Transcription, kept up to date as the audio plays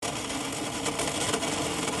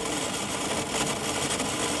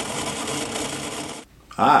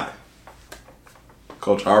Hi,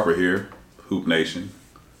 Coach Harper here, Hoop Nation,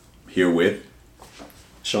 here with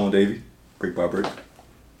Sean Davey, Brick by Brick.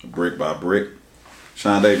 Brick by Brick.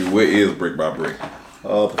 Sean Davey, what is Brick by Brick?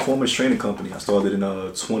 Performance training company. I started in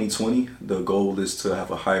 2020. The goal is to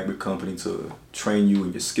have a hybrid company to train you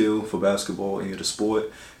in your skill for basketball and the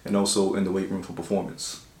sport, and also in the weight room for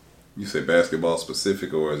performance. You say basketball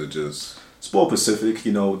specific, or is it just Sport specific,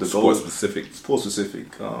 the goal. sport specific? Sport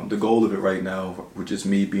specific. The goal of it right now, which is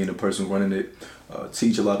me being the person running it,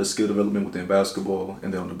 teach a lot of skill development within basketball,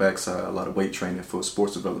 and then on the backside, a lot of weight training for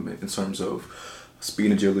sports development in terms of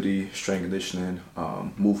speed, agility, strength conditioning,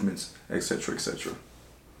 movements, etc., etc.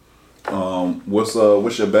 What's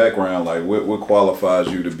your background like? What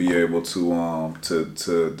qualifies you to be able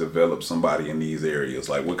to develop somebody in these areas?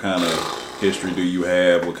 Like, what kind of history do you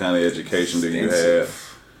have? What kind of education do you have?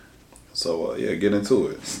 So get into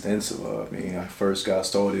it. Extensive. I first got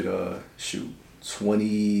started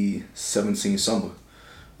 2017 summer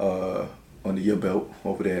under your belt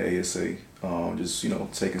over there at ASA. Just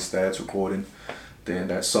taking stats, recording. Then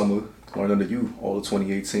that summer, learned under you all of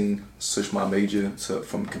 2018. Switched my major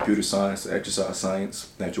from computer science to exercise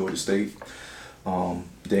science at Georgia State.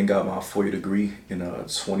 Then got my 4-year degree in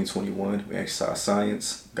 2021 in exercise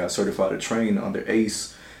science. Got certified to train under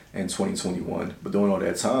ACE in 2021. But during all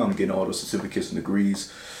that time, getting all those certificates and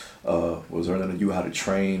degrees, was learning under you how to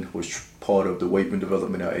train, was part of the weight room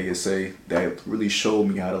development at ASA. That really showed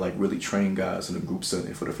me how to really train guys in a group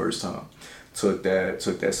setting for the first time. Took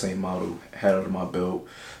that same model, had it under my belt,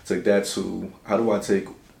 took that to how do I take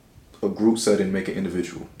a group setting, make it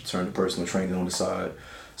individual, turn to personal training on the side.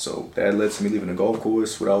 So that led to me leaving the golf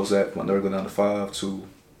course where I was at, my regular 9 to 5, to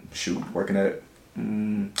working at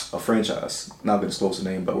a franchise. Not gonna disclose the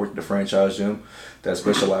name, but I worked at a franchise gym that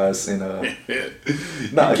specialized in You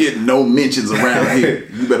getting no mentions around here.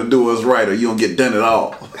 You better do us right or you don't get done at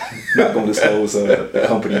all. Not gonna disclose the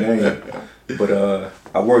company name. But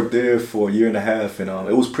I worked there for a year and a half, and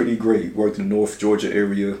it was pretty great. Worked in the North Georgia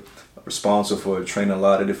area, responsible for training a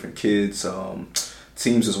lot of different kids,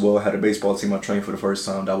 teams as well. Had a baseball team I trained for the first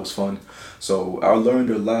time. That was fun. So I learned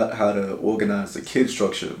a lot how to organize the kid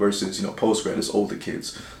structure versus post-grad is older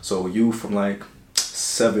kids. So you from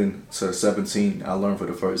 7 to 17, I learned for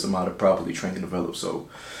the first time how to properly train and develop. So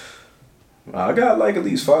I got at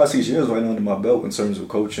least 5-6 years right under my belt in terms of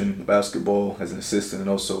coaching basketball as an assistant and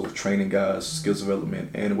also training guys, skills development,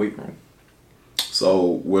 and weight room.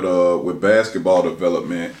 So with basketball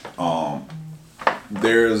development,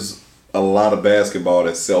 there's a lot of basketball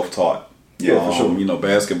that's self-taught. Yeah, for sure.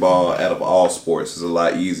 Basketball out of all sports is a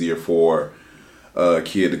lot easier for a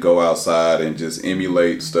kid to go outside and just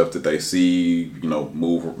emulate stuff that they see,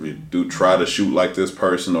 try to shoot like this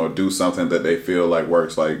person or do something that they feel like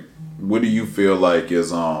works. What do you feel like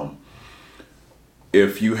is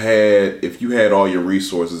if you had all your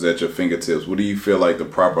resources at your fingertips, what do you feel like the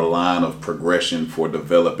proper line of progression for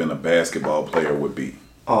developing a basketball player would be?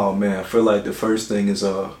 Oh man, I feel like the first thing is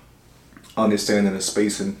understanding the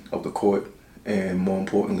spacing of the court, and more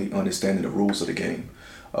importantly, understanding the rules of the game.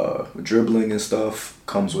 Dribbling and stuff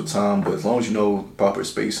comes with time, but as long as you know proper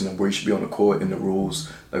spacing and where you should be on the court and the rules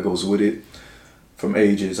that goes with it, from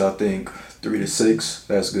ages, I think 3 to 6,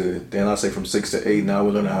 that's good. Then I say from 6 to 8, now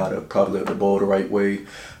we're learning how to probably let the ball the right way,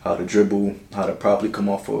 how to dribble, how to properly come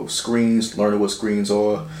off of screens, learning what screens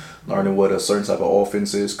are, learning what a certain type of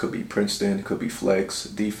offense is. Could be Princeton, could be flex,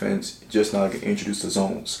 defense, just now get introduced to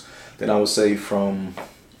zones. Then I would say from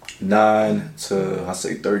 9 to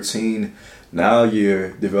 13, now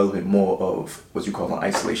you're developing more of what you call an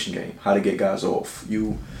isolation game, how to get guys off.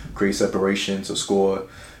 You create separation to score.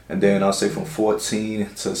 And then I'll say from 14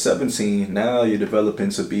 to 17, now you're developing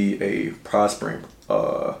to be a prospering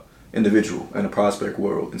individual in a prospect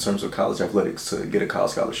world in terms of college athletics to get a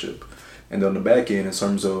college scholarship. And then on the back end, in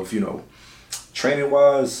terms of,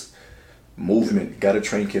 training-wise, movement, got to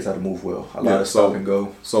train kids how to move well. A lot of stop and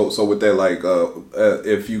go. So with that,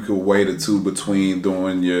 if you could weigh the two between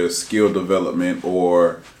doing your skill development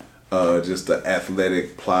or just the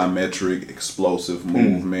athletic, plyometric, explosive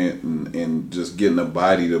movement, and just getting the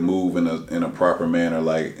body to move in a proper manner.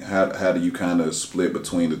 How do you kind of split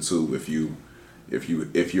between the two if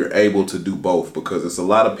you're able to do both? Because it's a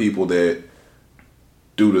lot of people that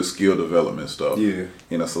do the skill development stuff. Yeah,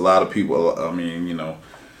 it's a lot of people.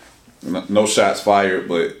 No shots fired,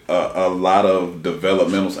 but a lot of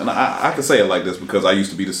developmental, and I can say it like this because I used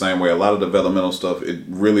to be the same way. A lot of developmental stuff, it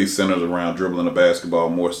really centers around dribbling a basketball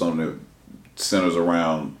more so than it centers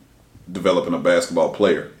around developing a basketball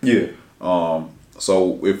player. Yeah.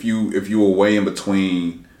 So if you were weighing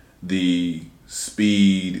between the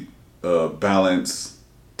speed, balance,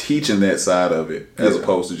 teaching that side of it as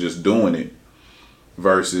opposed to just doing it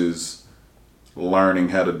versus learning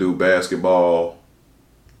how to do basketball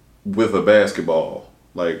with a basketball.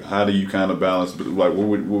 Like, how do you kind of balance? Like, where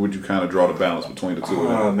would you kind of draw the balance between the two of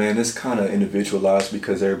them? Man, it's kind of individualized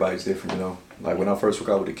because everybody's different, you know. Like, when I first work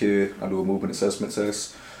out with a kid, I do a movement assessment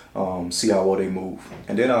test, see how well they move.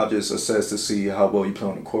 And then I'll just assess to see how well you play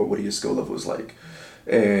on the court, what your skill level is like.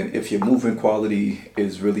 And if your movement quality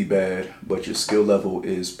is really bad, but your skill level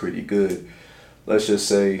is pretty good, let's just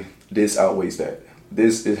say this outweighs that.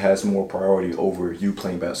 It has more priority over you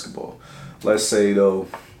playing basketball. Let's say, though,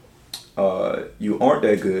 you aren't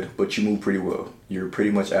that good, but you move pretty well. You're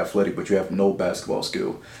pretty much athletic, but you have no basketball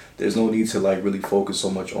skill. There's no need to like really focus so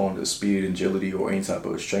much on the speed, agility, or any type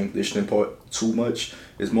of strength conditioning part too much.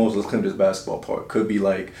 It's most of the basketball part. Could be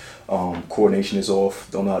like coordination is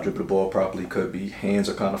off, don't know how to dribble the ball properly. Could be hands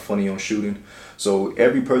are kind of funny on shooting. So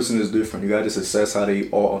every person is different. You got to just assess how they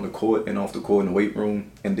are on the court and off the court in the weight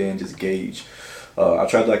room, and then just gauge. I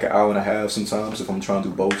try like an hour and a half sometimes if I'm trying to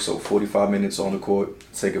do both. So 45 minutes on the court,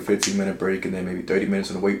 take a 15-minute break, and then maybe 30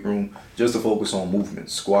 minutes in the weight room just to focus on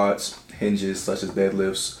movement, squats, hinges such as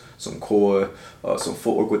deadlifts, some core, some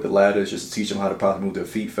footwork with the ladders, just to teach them how to probably move their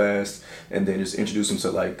feet fast, and then just introduce them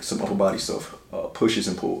to like some upper body stuff, pushes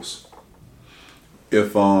and pulls.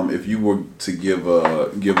 If you were to give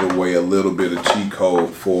away a little bit of cheat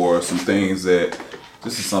code for some things that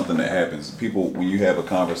this is something that happens. People, when you have a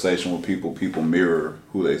conversation with people mirror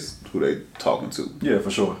who they talking to. Yeah, for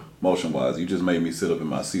sure. Motion wise, you just made me sit up in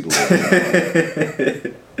my seat a little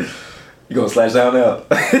bit. You gonna slash down now?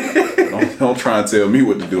 don't try and tell me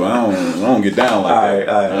what to do. I don't get down like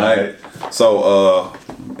that. All right. So,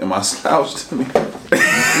 am I slouched? You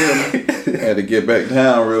feel me? I had to get back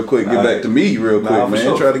down real quick. Get back to me real quick, man.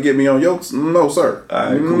 Sure. Try to get me on your... No, sir.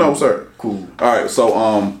 Cool. No, sir. Cool. All right,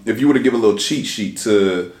 so if you were to give a little cheat sheet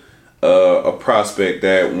to a prospect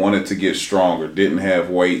that wanted to get stronger, didn't have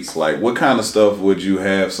weights, like what kind of stuff would you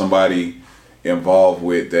have somebody involved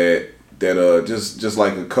with that just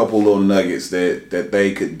like a couple little nuggets that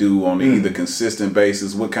they could do on either consistent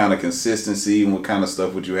basis? What kind of consistency and what kind of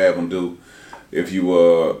stuff would you have them do if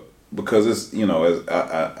you because it's, you know, as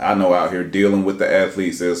I know out here dealing with the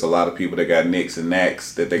athletes, there's a lot of people that got nicks and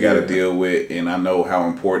knacks that they got to deal with, and I know how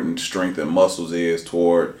important strength and muscles is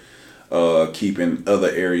toward keeping other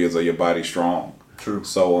areas of your body strong. True.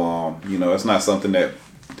 So you know, it's not something that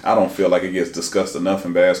I don't feel like it gets discussed enough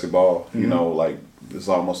in basketball. You know, like it's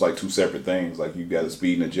almost like two separate things. Like you got a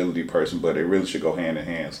speed and agility person, but it really should go hand in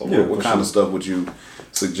hand. So what kind of stuff would you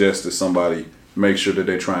suggest to somebody? Make sure that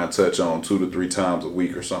they try and touch on 2 to 3 times a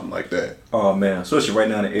week or something like that. Oh man, especially right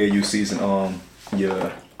now in the AAU season,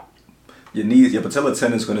 your knees, your patella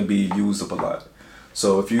tendon is going to be used up a lot.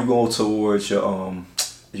 So if you go towards your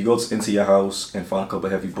you go into your house and find a couple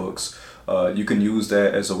of heavy books, you can use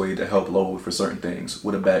that as a way to help load for certain things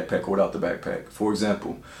with a backpack or without the backpack. For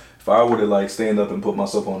example, if I were to like stand up and put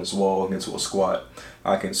myself on this wall into a squat,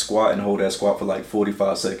 I can squat and hold that squat for like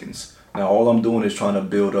 45 seconds. Now all I'm doing is trying to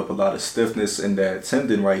build up a lot of stiffness in that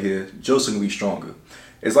tendon right here, just so it can be stronger.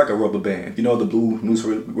 It's like a rubber band. You know the blue noose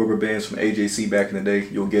rubber bands from AJC back in the day?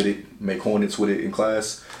 You'll get it, make hornets with it in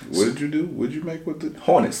class. What did you do? What did you make with it?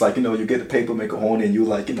 Hornets. Like, you know, you get the paper, make a hornet, and you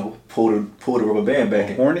like, you know, pull the rubber band back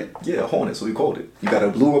in. Hornet? Yeah, a hornet, so we called it. You got a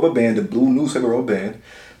blue rubber band, the blue noose rubber band.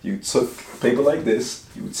 You took paper like this,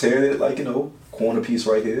 you tear it like, you know, corner piece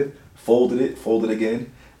right here, fold it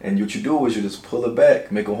again. And what you do is you just pull it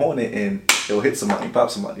back, make a hornet, and it'll hit somebody, pop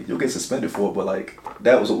somebody. You'll get suspended for it, but like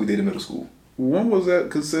that was what we did in middle school. When was that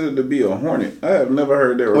considered to be a hornet? I have never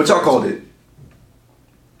heard that. What y'all called it?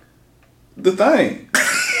 The thing.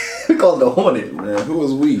 We called it a hornet. Man, who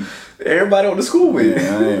was we? Everybody on the school with.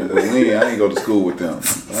 Yeah, I ain't go to school with them.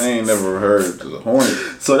 I ain't never heard of the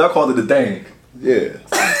hornet. So y'all called it the thing. Yeah.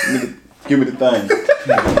 Give me the thing.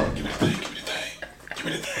 Give me the thing.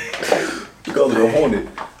 You called it a hornet.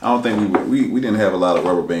 I don't think we didn't have a lot of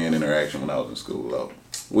rubber band interaction when I was in school though.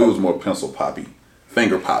 We was more pencil poppy,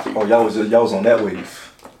 finger poppy. Oh, y'all was on that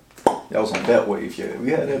wave. Y'all was on that wave, yeah. We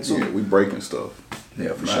had that too. Yeah, we breaking stuff.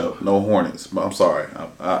 Yeah, for sure. No hornets. I'm sorry.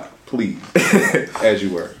 I please, as you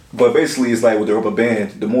were. But basically, it's like with the rubber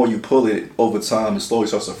band, the more you pull it over time, it slowly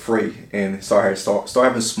starts to fray and start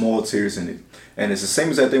having small tears in it. And it's the same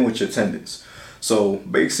exact thing with your tendons. So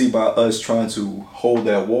basically, by us trying to hold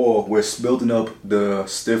that wall, we're building up the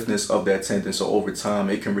stiffness of that tendon. So over time,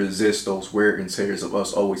 it can resist those wear and tears of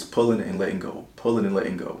us always pulling and letting go, pulling and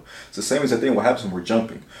letting go. It's the same exact thing what happens when we're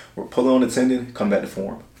jumping. We're pulling on the tendon, come back to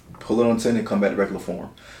form. Pulling on the tendon, come back to regular form.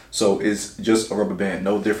 So it's just a rubber band,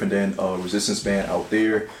 no different than a resistance band out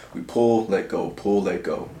there. We pull, let go, pull, let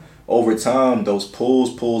go. over time, those pull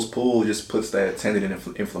just puts that tendon in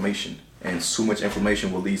inflammation, and too much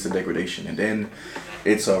inflammation will lead to degradation, and then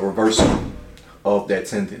it's a reversal of that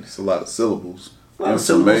tendon. It's a lot of syllables. A lot of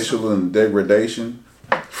Inflammation and degradation.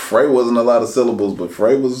 Frey wasn't a lot of syllables, but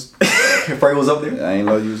Frey was. Frey was up there. I ain't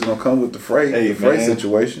know you was gonna come with the Frey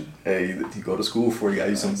situation. Hey, you go to school for it, you got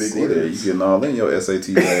you some big words. There, you getting all in your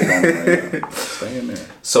SAT bag on right now. Stay in there.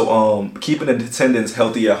 So keeping the tendons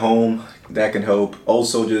healthy at home, that can help.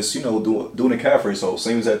 Also, just doing a calf raise. So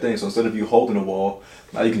same as that thing. So instead of you holding the wall,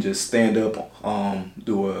 now you can just stand up,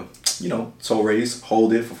 do a toe raise,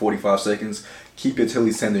 hold it for 45 seconds. Keep your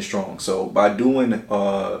Achilles tendon strong. So by doing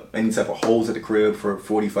any type of holds at the crib for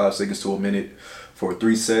 45 seconds to a minute for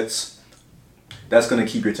 3 sets, that's going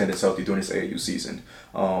to keep your tendons healthy during this AAU season.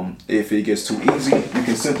 If it gets too easy, you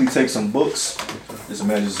can simply take some books. Just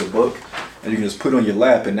imagine it's a book, and you can just put it on your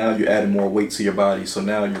lap, and now you're adding more weight to your body. So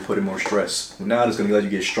now you're putting more stress. Now it's going to let you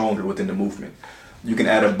get stronger within the movement. You can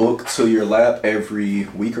add a book to your lap every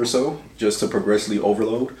week or so just to progressively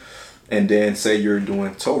overload. And then say you're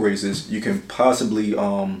doing toe raises, you can possibly you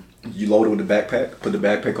load it with the backpack, put the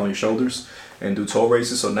backpack on your shoulders, and do toe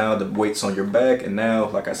raises. So now the weight's on your back, and now,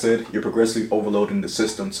 like I said, you're progressively overloading the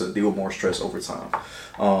system to deal with more stress over time.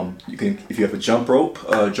 You can, if you have a jump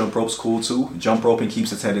rope's cool too. Jump roping keeps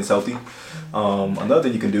the tendons healthy. Another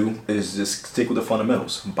thing you can do is just stick with the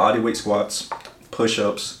fundamentals: body weight squats,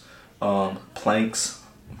 push-ups, planks,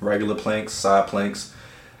 regular planks, side planks.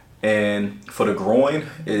 And for the groin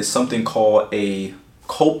is something called a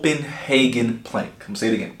Copenhagen plank. I'm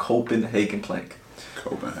saying it again, Copenhagen plank.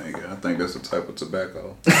 Copenhagen. I think that's a type of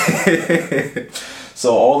tobacco.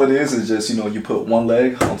 So all it is just, you put one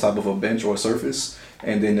leg on top of a bench or a surface,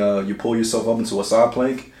 and then you pull yourself up into a side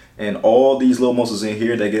plank, and all these little muscles in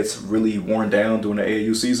here that gets really worn down during the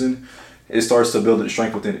AAU season, it starts to build the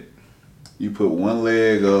strength within it. You put one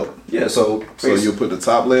leg up. Yeah, so you put the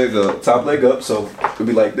top leg up. Top leg up, so it'll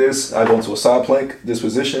be like this. I go into a side plank, this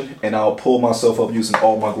position, and I'll pull myself up using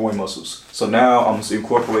all my groin muscles. So now I'm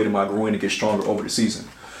incorporating my groin to get stronger over the season.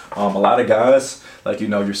 A lot of guys, like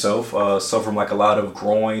yourself, suffer from like a lot of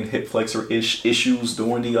groin, hip flexor issues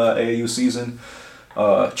during the AAU season.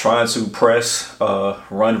 Trying to press,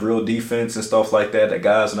 run real defense and stuff like that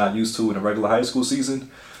guys are not used to in a regular high school season.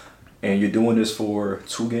 And you're doing this for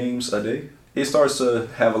 2 games a day, it starts to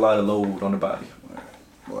have a lot of load on the body.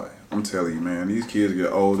 Boy, I'm telling you, man, these kids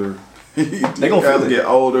get older. They gonna feel it. Get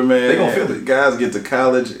older, man. They gonna feel it. Guys get to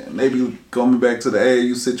college and they be coming back to the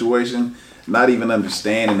AAU situation, not even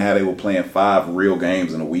understanding how they were playing 5 real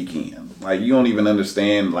games in a weekend. Like, you don't even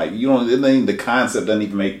understand. Like, the concept doesn't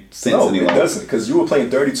even make sense anymore. No, it doesn't, because you were playing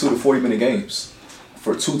 32 to 40 minute games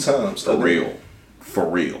for 2 times. For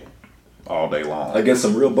real. All day long. Against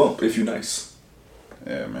some real bump if you're nice.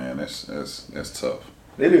 Yeah, man, that's tough.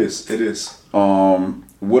 It is.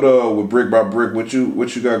 With Brick by Brick, what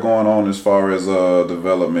you got going on as far as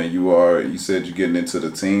development? You said you're getting into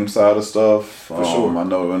the team side of stuff. For sure. I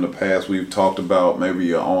know in the past we've talked about maybe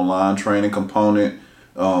your online training component.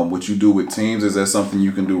 What you do with teams, is that something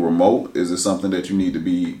you can do remote? Is it something that you need to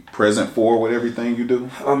be present for with everything you do?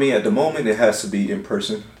 I mean, at the moment it has to be in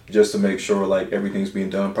person, just to make sure like everything's being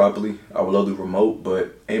done properly. I would love to do remote,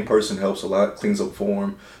 but in person helps a lot, cleans up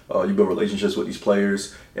form. You build relationships with these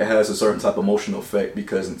players. It has a certain type of emotional effect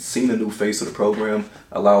because seeing a new face of the program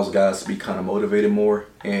allows guys to be kind of motivated more.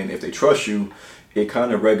 And if they trust you, it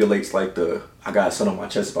kind of regulates like I got something on my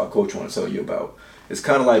chest about coach want to tell you about. It's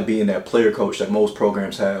kind of like being that player coach that most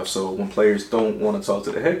programs have. So when players don't want to talk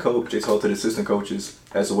to the head coach, they talk to the assistant coaches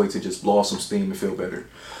as a way to just blow off some steam and feel better.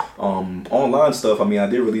 Online stuff, I mean, I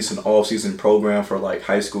did release an all-season program for like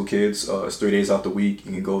high school kids. It's 3 days out the week.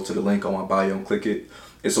 You can go to the link on my bio and click it.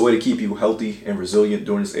 It's a way to keep you healthy and resilient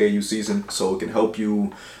during this AAU season, so it can help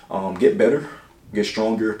you get better, get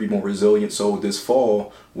stronger, be more resilient. So this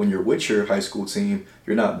fall, when you're with your high school team,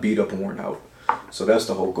 you're not beat up and worn out. So that's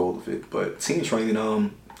the whole goal of it. But team training,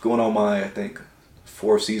 going on my, I think,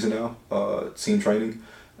 4th season now, team training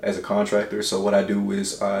as a contractor. So what I do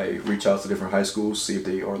is I reach out to different high schools, see if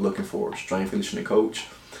they are looking for a strength conditioning coach.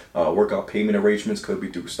 Workout payment arrangements could be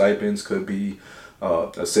through stipends, could be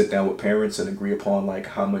a sit down with parents and agree upon like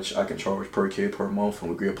how much I can charge per kid per month,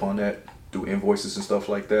 and we agree upon that through invoices and stuff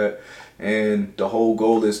like that. And the whole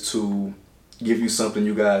goal is to give you something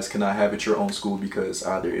you guys cannot have at your own school because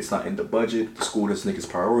either it's not in the budget, the school doesn't think it's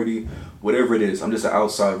priority, whatever it is. I'm just an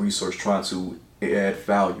outside resource trying to add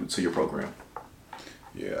value to your program.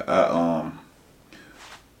 Yeah,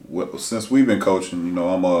 since we've been coaching,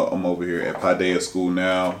 I'm over here at Paideia School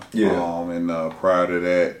now. Yeah. And prior to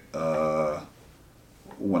that,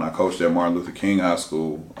 when I coached at Martin Luther King High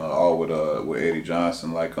School, all with Eddie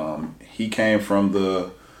Johnson. Like he came from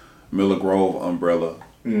the Miller Grove umbrella,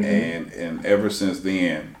 and ever since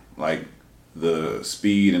then, like the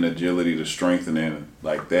speed and agility, the strengthening,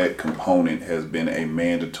 like that component has been a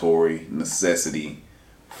mandatory necessity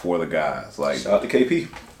for the guys. Like shout out to KP.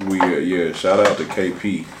 Shout out to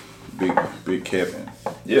KP, big Kevin.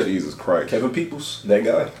 Yeah, Jesus Christ, Kevin Peoples, that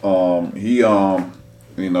guy. He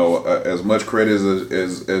as much credit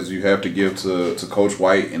as you have to give to Coach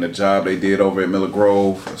White and the job they did over at Miller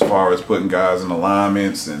Grove, as far as putting guys in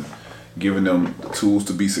alignments and giving them the tools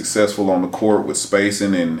to be successful on the court with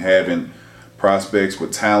spacing and having prospects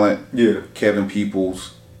with talent. Yeah, Kevin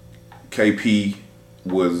Peoples, KP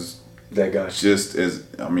was that guy. Just as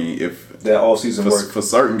if that all season work for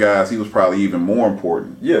certain guys, he was probably even more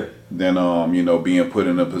important. Yeah. Than being put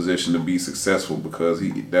in a position to be successful, because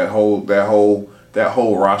that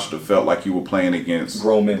whole roster felt like you were playing against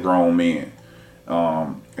grown men.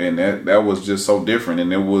 And that was just so different,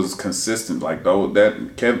 and it was consistent. Like though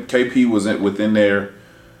that KP was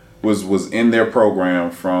in their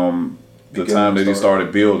program from the time that he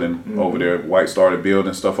started building over there. White started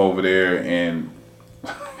building stuff over there, and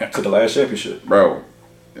to the last championship, bro.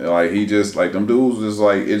 Like he just like them dudes was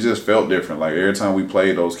like, it just felt different. Like every time we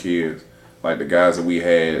played those kids, like the guys that we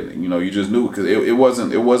had, you just knew, because it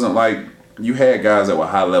wasn't like you had guys that were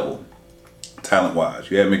high level, talent wise.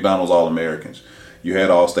 You had McDonald's All-Americans, you had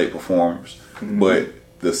All-State performers, but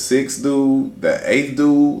the 6th dude, the 8th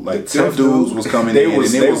dude, like them dudes was coming in, and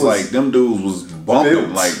it was like them dudes was bumping. Built.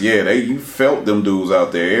 Like you felt them dudes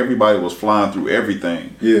out there. Everybody was flying through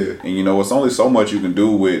everything. Yeah, and it's only so much you can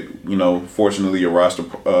do with fortunately your roster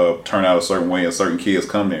turn out a certain way and certain kids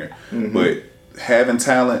come there. But having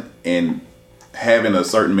talent and having a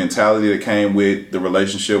certain mentality that came with the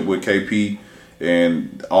relationship with KP,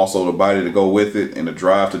 and also the body to go with it, and the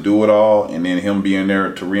drive to do it all, and then him being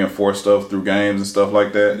there to reinforce stuff through games and stuff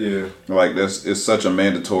like that. Yeah, like it's such a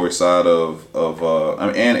mandatory side of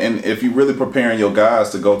and if you're really preparing your guys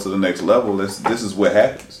to go to the next level, this is what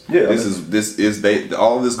happens. Yeah,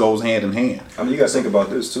 all of this goes hand in hand. You got to think about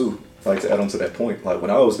this too. Like, to add on to that point, like when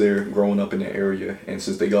I was there growing up in the area, and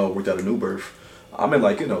since they all worked out of New Birth, I'm in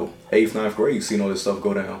 8th, 9th grade seeing all this stuff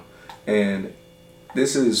go down, and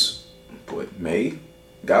this is. May,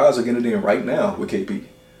 guys are getting in right now with KP.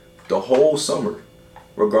 The whole summer,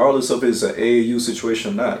 regardless of it's an AAU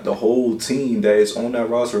situation or not, the whole team that is on that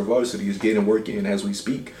roster of varsity is getting work in as we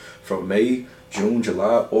speak. From May, June,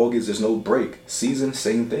 July, August, there's no break. Season,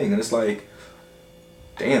 same thing. And it's like,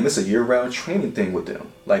 damn, it's a year-round training thing with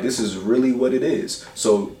them. Like, this is really what it is.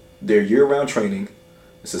 So, they're year-round training.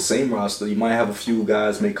 It's the same roster. You might have a few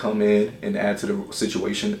guys may come in and add to the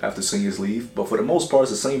situation after seniors leave, but for the most part,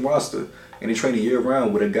 it's the same roster. And they train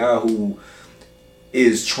year-round with a guy who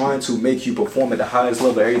is trying to make you perform at the highest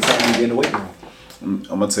level every time you get in the weight room. I'm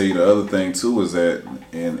gonna tell you the other thing too is that,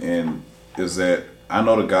 is that I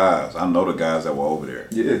know the guys that were over there.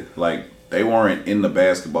 Yeah, like they weren't in the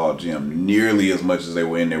basketball gym nearly as much as they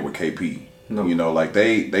were in there with KP. No. Like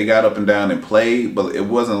they got up and down and played, but it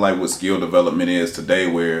wasn't like what skill development is today,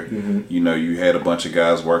 where you had a bunch of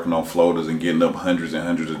guys working on floaters and getting up hundreds and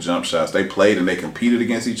hundreds of jump shots. They played and they competed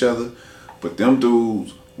against each other, but them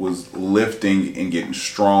dudes was lifting and getting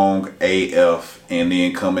strong AF, and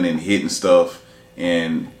then coming and hitting stuff,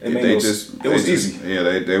 and it was easy.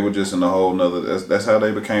 Yeah, they were just in a whole nother. That's how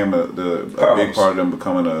they became a big part of them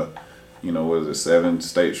becoming a. 7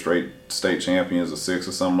 state champions or 6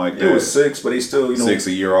 or something like that. It was 6, but they still 6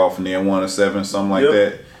 a year off and then 1 or 7, something like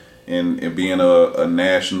that. And being a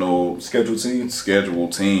national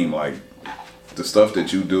scheduled team, like the stuff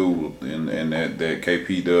that you do and that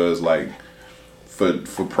KP does, like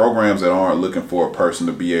for programs that aren't looking for a person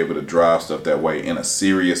to be able to drive stuff that way in a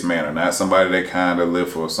serious manner, not somebody that kind of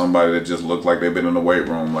live for, somebody that just look like they've been in the weight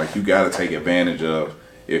room. Like, you got to take advantage of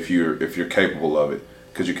if you're capable of it.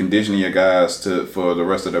 Because you're conditioning your guys for the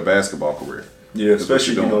rest of their basketball career. Yeah,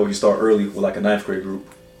 especially you start early with like a 9th grade group.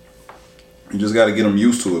 You just got to get them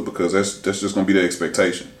used to it, because that's just going to be the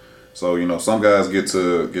expectation. So some guys get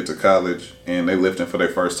to college and they lifting for their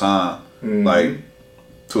first time, like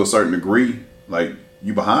to a certain degree, like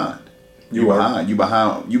you behind. You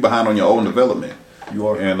behind on your own development. You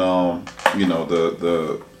are, and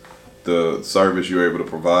the service you're able to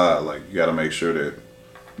provide, like you got to make sure that.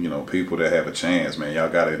 People that have a chance, man, y'all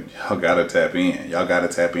gotta tap in. Y'all gotta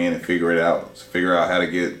tap in and figure it out. Figure out how to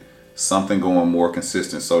get something going more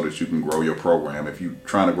consistent so that you can grow your program. If you're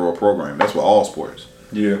trying to grow a program, that's with all sports.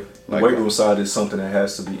 Yeah, the weight room side is something that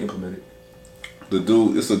has to be implemented.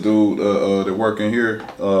 It's a dude that working here,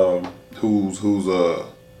 who's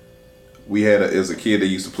we had is a kid that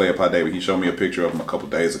used to play at Pi David. He showed me a picture of him a couple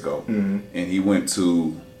days ago, and he went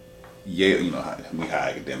to Yale. You know, we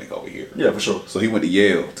high academic over here. Yeah, for sure. So he went to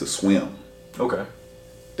Yale to swim. Okay.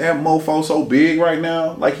 That mofo so big right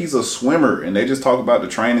now, like he's a swimmer, and they just talk about the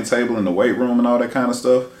training table and the weight room and all that kind of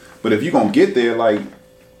stuff. But if you're gonna get there, like,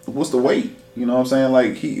 what's the weight? You know what I'm saying?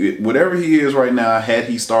 Like whatever he is right now, had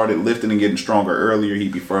he started lifting and getting stronger earlier,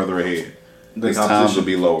 he'd be further ahead. His time would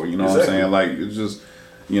be lower. You know what I'm saying? Like it's just,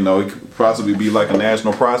 you know, it could possibly be like a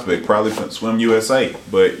national prospect, probably for Swim USA.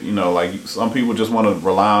 But you know, like some people just want to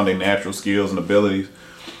rely on their natural skills and abilities.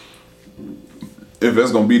 If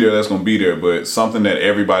that's gonna be there, that's gonna be there. But something that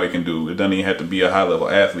everybody can do. It doesn't even have to be a high level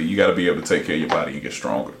athlete. You got to be able to take care of your body and get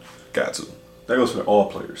stronger. Got to. That goes for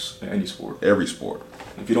all players in any sport. Every sport.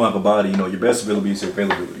 If you don't have a body, you know, your best ability is your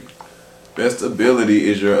availability. Best ability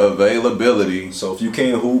is your availability. So if you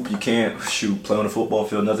can't hoop, you can't play on the football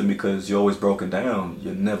field, nothing, because you're always broken down,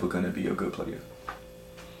 you're never going to be a good player.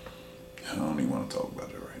 I don't even want to talk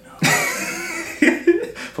about it right now.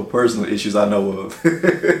 For personal issues I know of.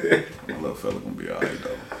 That little fella gonna be alright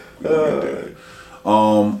though.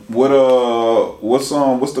 What's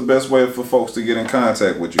the best way for folks to get in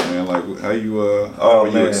contact with you, man? Like how are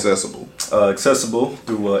you accessible? Accessible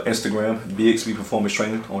through Instagram, BXB Performance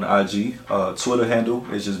Training on IG. Twitter handle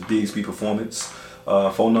is just BXB Performance.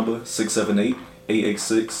 Phone number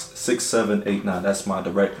 678-886-6789. That's my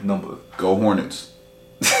direct number. Go Hornets.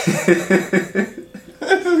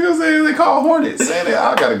 They call Hornets. Saying that,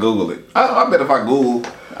 I gotta Google it. I bet if I Google,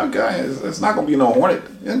 okay, it's not gonna be no Hornet.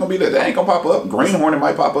 It's gonna be that. They ain't gonna pop up. Green Hornet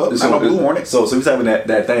might pop up. Not no Blue Hornet. So he's having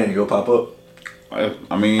that thing. It'll pop up.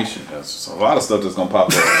 I mean, there's a lot of stuff that's gonna pop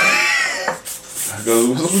up.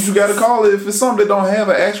 What you gotta call it if it's something that don't have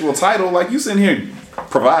an actual title. Like you sitting here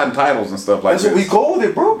providing titles and stuff like that. That's what we called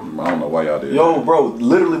it, bro. I don't know why y'all did. Yo, bro,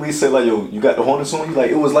 literally we said like, yo, you got the Hornets on you?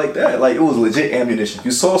 Like, it was like that. Like, it was legit ammunition. You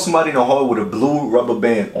saw somebody in the hall with a blue rubber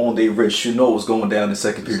band on their wrist, you know what's going down in the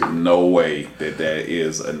second period. There's no way that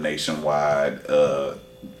is a nationwide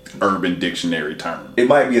urban dictionary term. It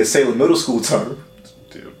might be a Salem Middle School term.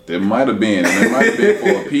 It might have been. And it might have been for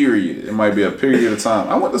a period. It might be a period of time.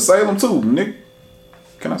 I went to Salem too, Nick.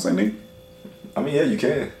 Can I say Nick? I mean, yeah, you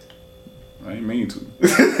can. I ain't mean to.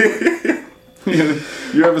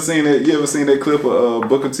 You ever seen that? You ever seen that clip of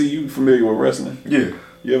Booker T? You familiar with wrestling? Yeah.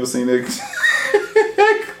 You ever seen that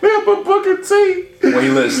clip of Booker T? When he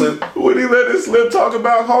let it slip? When he let it slip, talk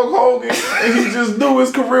about Hulk Hogan, and he just knew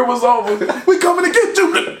his career was over. We coming to get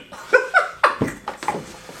you.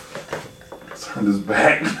 Turned his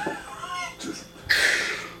back. Just,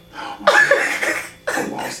 oh my God. I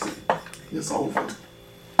lost it. It's over.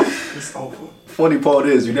 It's over. Funny part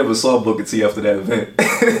is, you never saw Booker T after that event.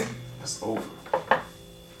 It's over.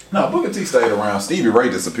 No, Booker T stayed around. Stevie Ray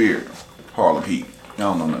disappeared. Harlem Heat. I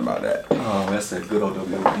don't know nothing about that. Oh, that's that good old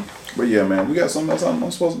WWE. But yeah, man, we got something else I'm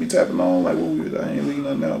supposed to be tapping on. Like, I ain't leaving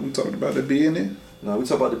nothing out. We talked about the B in it. No, we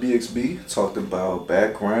talked about the BXB. Talked about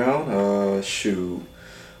background.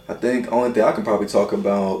 I think only thing I can probably talk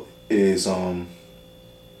about is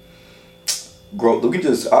growth.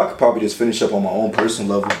 I could probably just finish up on my own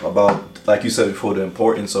personal level about, like you said before, the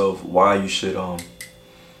importance of why you should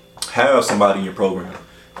have somebody in your program.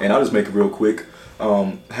 And I'll just make it real quick.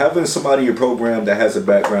 Having somebody in your program that has a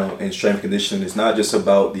background in strength conditioning is not just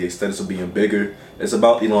about the aesthetics of being bigger. It's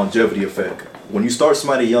about the longevity effect. When you start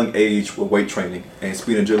somebody at a young age with weight training and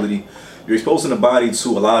speed and agility, you're exposing the body to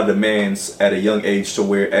a lot of demands at a young age, to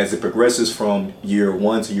where as it progresses from year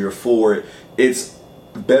 1 to year 4, it's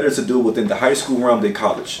better to do it within the high school realm than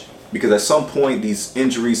college. Because at some point, these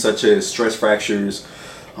injuries such as stress fractures,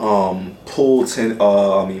 pull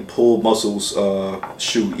muscles,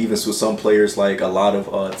 even with some players, like a lot of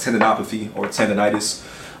tendinopathy or tendonitis,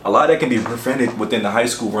 a lot of that can be prevented within the high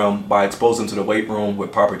school realm by exposing them to the weight room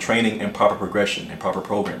with proper training and proper progression and proper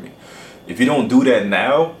programming. If you don't do that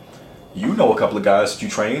now, you know a couple of guys that you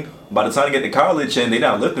train, by the time they get to college and they're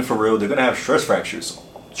not lifting for real, they're going to have stress fractures.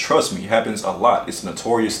 Trust me, it happens a lot. It's a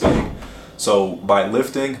notorious thing. So by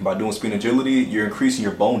lifting, by doing speed and agility, you're increasing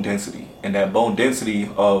your bone density. And that bone density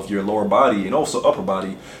of your lower body and also upper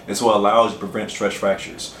body is what allows you to prevent stress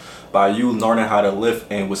fractures. By you learning how to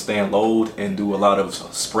lift and withstand load and do a lot of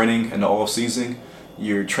sprinting in the off season,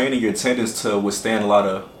 you're training your tendons to withstand a lot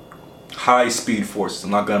of high speed forces.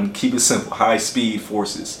 I'm not going to keep it simple. High speed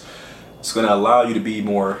forces. It's going to allow you to be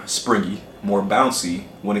more springy, more bouncy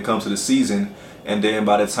when it comes to the season. And then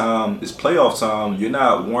by the time it's playoff time, you're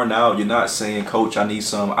not worn out. You're not saying, Coach, I need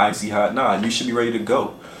some icy hot. Nah, you should be ready to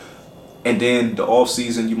go. And then the off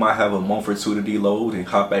season, you might have a month or two to deload and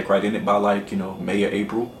hop back right in it by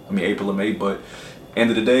April or May. But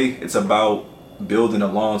end of the day, it's about building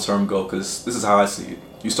a long-term goal, because this is how I see it.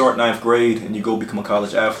 You start ninth grade and you go become a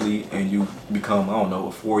college athlete and you become, I don't know,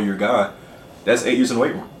 a 4-year guy. That's 8 years in the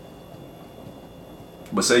weight room.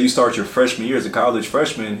 But say you start your freshman year as a college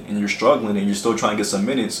freshman and you're struggling and you're still trying to get some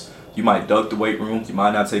minutes, you might duck the weight room, you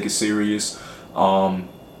might not take it serious, and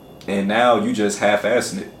now you just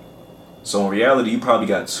half-assing it. So in reality, you probably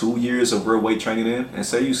got 2 years of real weight training in, and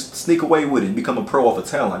say you sneak away with it and become a pro off of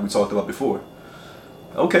talent like we talked about before.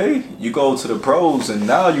 Okay, you go to the pros and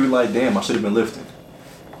now you're like, damn, I should have been lifting.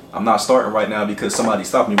 I'm not starting right now because somebody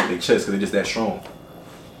stopped me with their chest because they're just that strong.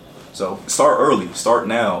 So start early, start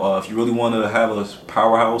now. If you really want to have a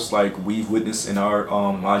powerhouse like we've witnessed in our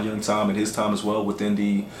my young time and his time as well within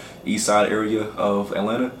the east side area of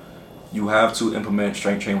Atlanta, you have to implement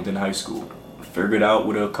strength training within high school. Figure it out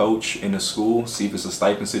with a coach in the school, see if it's a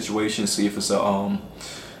stipend situation, see if it's a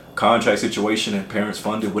contract situation and parents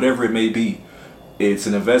funded, whatever it may be. It's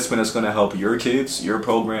an investment that's going to help your kids, your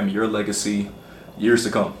program, your legacy, years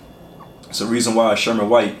to come. It's the reason why Sherman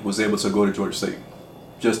White was able to go to Georgia State.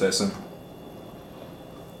 Just that simple.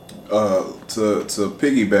 To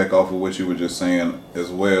piggyback off of what you were just saying as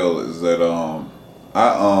well is that I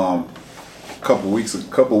a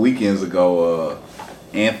couple weekends ago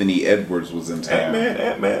Anthony Edwards was in town.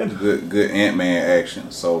 Ant-Man. Good Ant-Man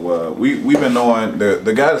action. So we've been knowing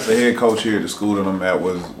the guy that's the head coach here at the school that I'm at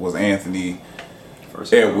was Anthony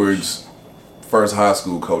Edwards. First high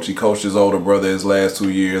school coach. He coached his older brother his last 2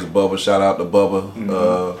 years. Bubba, shout out to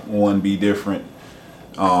Bubba. One be different.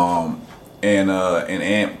 And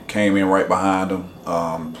Ant came in right behind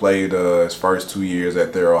him. Played his first 2 years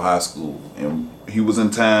at Thurl High School, and he was in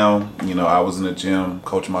town. You know, I was in the gym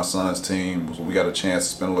coaching my son's team. So we got a chance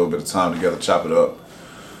to spend a little bit of time together, chop it up.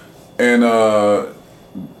 And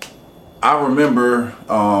I remember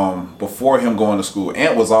before him going to school,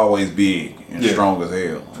 Ant was always big and strong as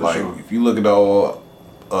hell. Like sure. If you look at the old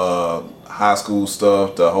high school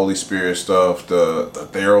stuff, the Holy Spirit stuff, the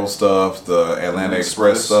Thurl stuff, the Atlanta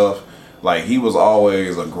Express stuff, like he was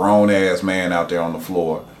always a grown ass man out there on the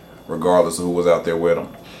floor, regardless of who was out there with him.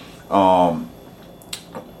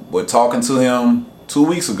 But talking to him 2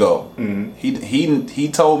 weeks ago, he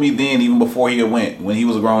told me then, even before he went, when he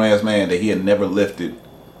was a grown ass man, that he had never lifted.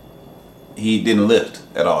 He didn't lift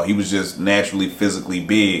at all. He was just naturally physically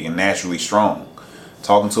big and naturally strong.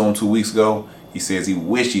 Talking to him 2 weeks ago, he says he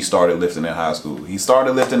wished he started lifting in high school. He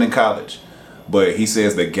started lifting in college, but he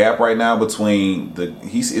says the gap right now between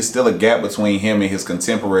it's still a gap between him and his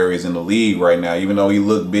contemporaries in the league right now. Even though he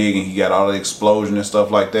looked big and he got all the explosion and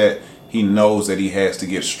stuff like that, he knows that he has to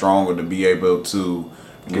get stronger to be able to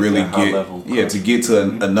really get to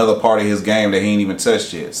another part of his game that he ain't even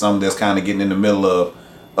touched yet. Something that's kind of getting in the middle of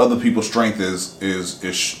other people's strength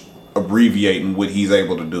is abbreviating what he's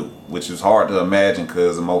able to do, which is hard to imagine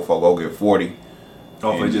because the mofo go get 40.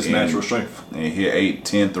 Just natural strength. And hit 8,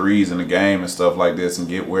 10 threes in the game and stuff like this and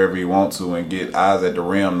get wherever he wants to and get eyes at the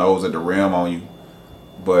rim, nose at the rim on you.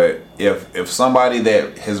 But if somebody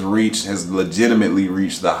that has legitimately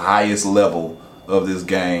reached the highest level of this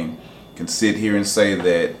game can sit here and say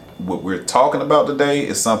that what we're talking about today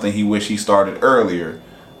is something he wish he started earlier,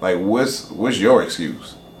 like what's your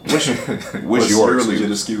excuse? What's your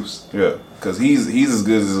excuse? Yeah, because he's as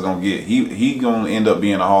good as it's gonna get. He gonna end up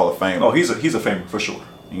being a Hall of Famer. Oh, he's a famer for sure.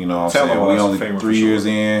 You know what I'm saying? We only 3 years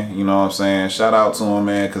in. You know what I'm saying? Shout out to him,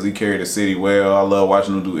 man, because he carried the city well. I love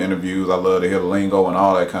watching him do interviews. I love to hear the lingo and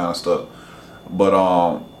all that kind of stuff. But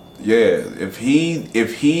yeah, if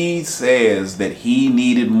he says that he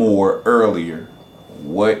needed more earlier,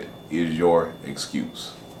 what is your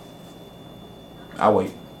excuse? I'll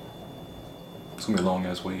wait. It's gonna be a long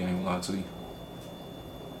ass wait, I ain't gonna lie to you.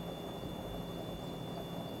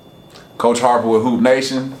 Coach Harper with Hoop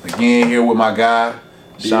Nation. Again here with my guy,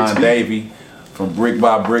 Sean Davey from Brick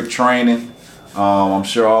by Brick Training. I'm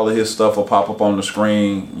sure all of his stuff will pop up on the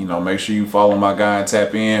screen. You know, make sure you follow my guy and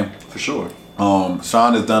tap in. For sure.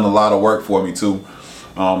 Sean has done a lot of work for me too.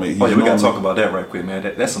 We gotta talk about that right quick, man.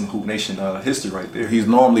 That's some Hoop Nation history right there. He's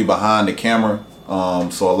normally behind the camera.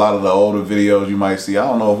 So a lot of the older videos you might see, I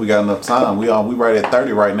don't know if we got enough time. We right at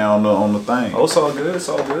 30 right now on the thing. Oh, it's all good. It's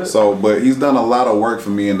all good. So, but he's done a lot of work for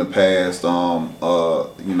me in the past.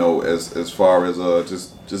 You know, as far as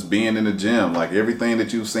just being in the gym, like everything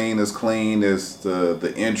that you've seen is clean. Is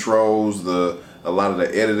the intros, a lot of the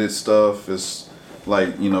edited stuff is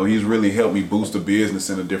like, you know, he's really helped me boost the business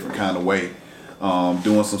in a different kind of way.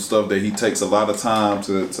 Doing some stuff that he takes a lot of time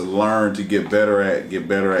to learn, to get better at,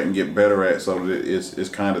 so that it's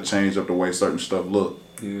kind of changed up the way certain stuff look.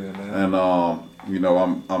 Yeah, man. And you know,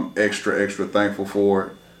 I'm extra thankful for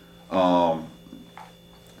it.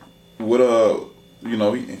 you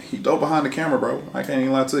know, he dope behind the camera, bro. I can't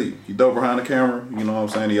even lie to you. He dope behind the camera. You know what I'm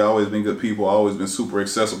saying? He always been good people. Always been super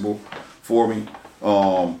accessible for me.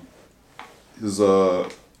 His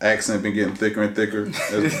accent been getting thicker and thicker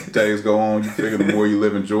as days go on. You figure the more you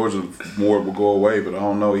live in Georgia, the more it will go away. But I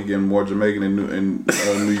don't know. He getting more Jamaican and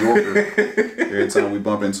New Yorker every time we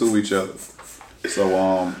bump into each other. So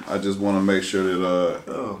I just want to make sure that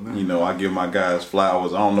you know, I give my guys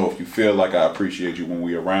flowers. I don't know if you feel like I appreciate you when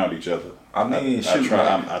we around each other. I mean,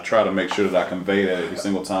 I try to make sure that I convey that every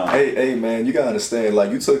single time. Hey, man, you gotta understand. Like,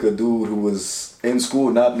 you took a dude who was in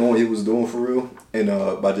school, not knowing what he was doing for real, and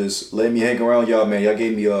by just letting me hang around y'all, man, y'all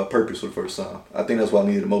gave me a purpose for the first time. I think that's what I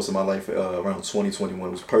needed the most in my life around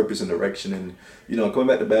 2021 was purpose and direction, and you know, coming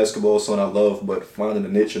back to basketball, something I love, but finding a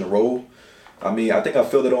niche and a role. I mean, I think I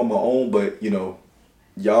filled it on my own, but you know,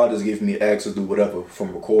 y'all just giving me access to do whatever,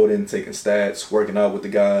 from recording, taking stats, working out with the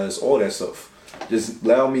guys, all that stuff. Just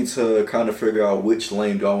allow me to kind of figure out which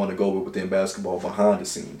lane do I want to go with within basketball behind the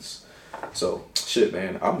scenes. So, shit,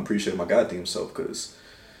 man, I'm appreciating my goddamn self because,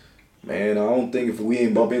 man, I don't think if we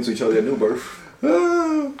ain't bump into each other at New Birth.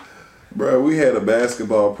 Bro, we had a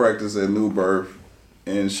basketball practice at New Birth,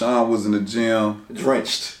 and Sean was in the gym.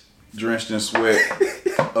 Drenched in sweat,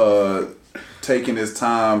 taking his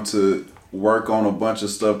time to work on a bunch of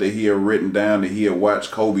stuff that he had written down that he had watched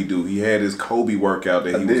Kobe do. He had his Kobe workout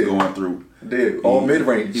that he was going through. All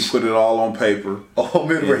mid-range. He put it all on paper. All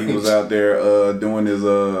mid-range. He was out there doing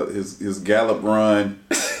his gallop run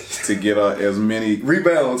to get as many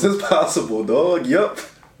rebounds as possible, dog. Yup.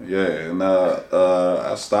 Yeah, and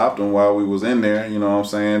I stopped him while we was in there. You know what I'm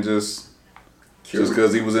saying? Just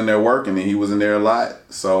because he was in there working and he was in there a lot.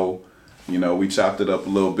 So, you know, we chopped it up a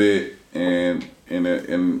little bit, and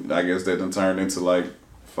I guess that then turned into like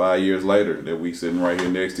 5 years later that we sitting right here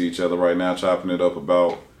next to each other right now, chopping it up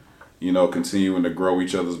about, you know, continuing to grow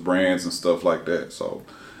each other's brands and stuff like that. So,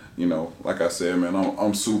 you know, like I said, man,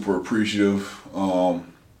 I'm super appreciative. I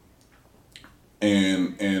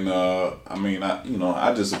mean,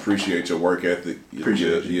 I just appreciate your work ethic, your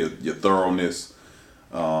thoroughness,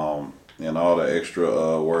 and all the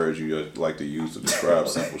extra words you like to use to describe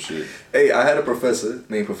simple shit. Hey, I had a professor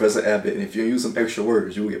named Professor Abbott, and if you use some extra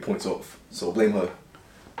words, you will get points off. So blame her.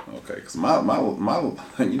 Okay, because my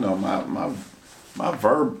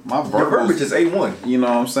verb. Your verbiage is A1. You know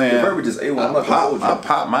what I'm saying? Your verbiage is A1. I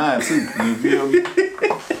pop mine too. You feel me?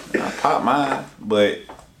 I pop mine, but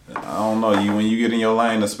I don't know. When you get in your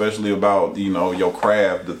lane, especially about, you know, your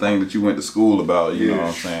craft, the thing that you went to school about. You know what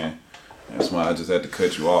I'm saying? That's why I just had to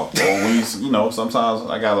cut you off. Or when you know, sometimes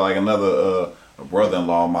I got like another a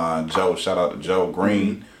brother-in-law of mine, Joe. Shout out to Joe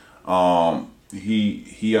Green.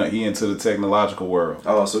 He into the technological world.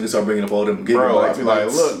 Oh, so they start bringing up all them bro. I be like,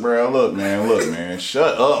 look, man,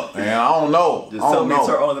 shut up, man. I don't know. Just tell me to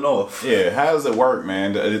turn on and off. Yeah, how does it work,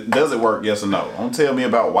 man? Does it work? Yes or no? Don't tell me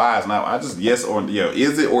about why it's not. I just yes or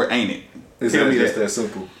is it or ain't it? Tell me that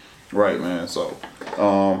simple. Right, man. So,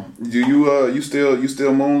 do you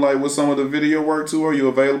still moonlight with some of the video work too? Are you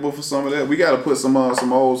available for some of that? We got to put some old.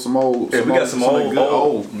 Yeah, we got some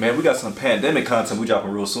old. Man, we got some pandemic content we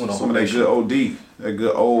dropping real soon on some of that good OD, that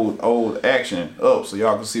good old action up, so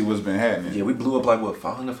y'all can see what's been happening. Yeah, we blew up like what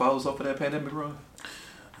 500 followers off of that pandemic run.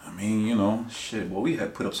 I mean, you know, shit. Well, we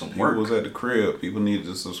had put up some work. People was at the crib. People needed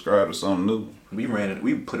to subscribe to something new.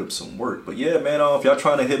 We put up some work. But yeah, man, if y'all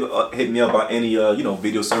trying to hit me up by any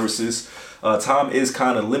video services, time is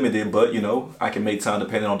kind of limited, but you know, I can make time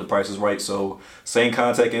depending on the price is right. So same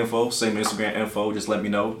contact info, same Instagram info. Just let me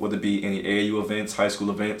know, whether it be any AAU events, high school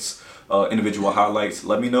events, individual highlights.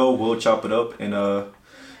 Let me know. We'll chop it up, and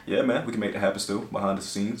yeah, man, we can make that happen still behind the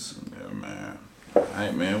scenes. Yeah, man. All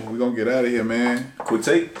right, man. We gonna get out of here, man. Quick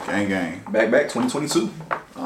take. Gang. Back 2022.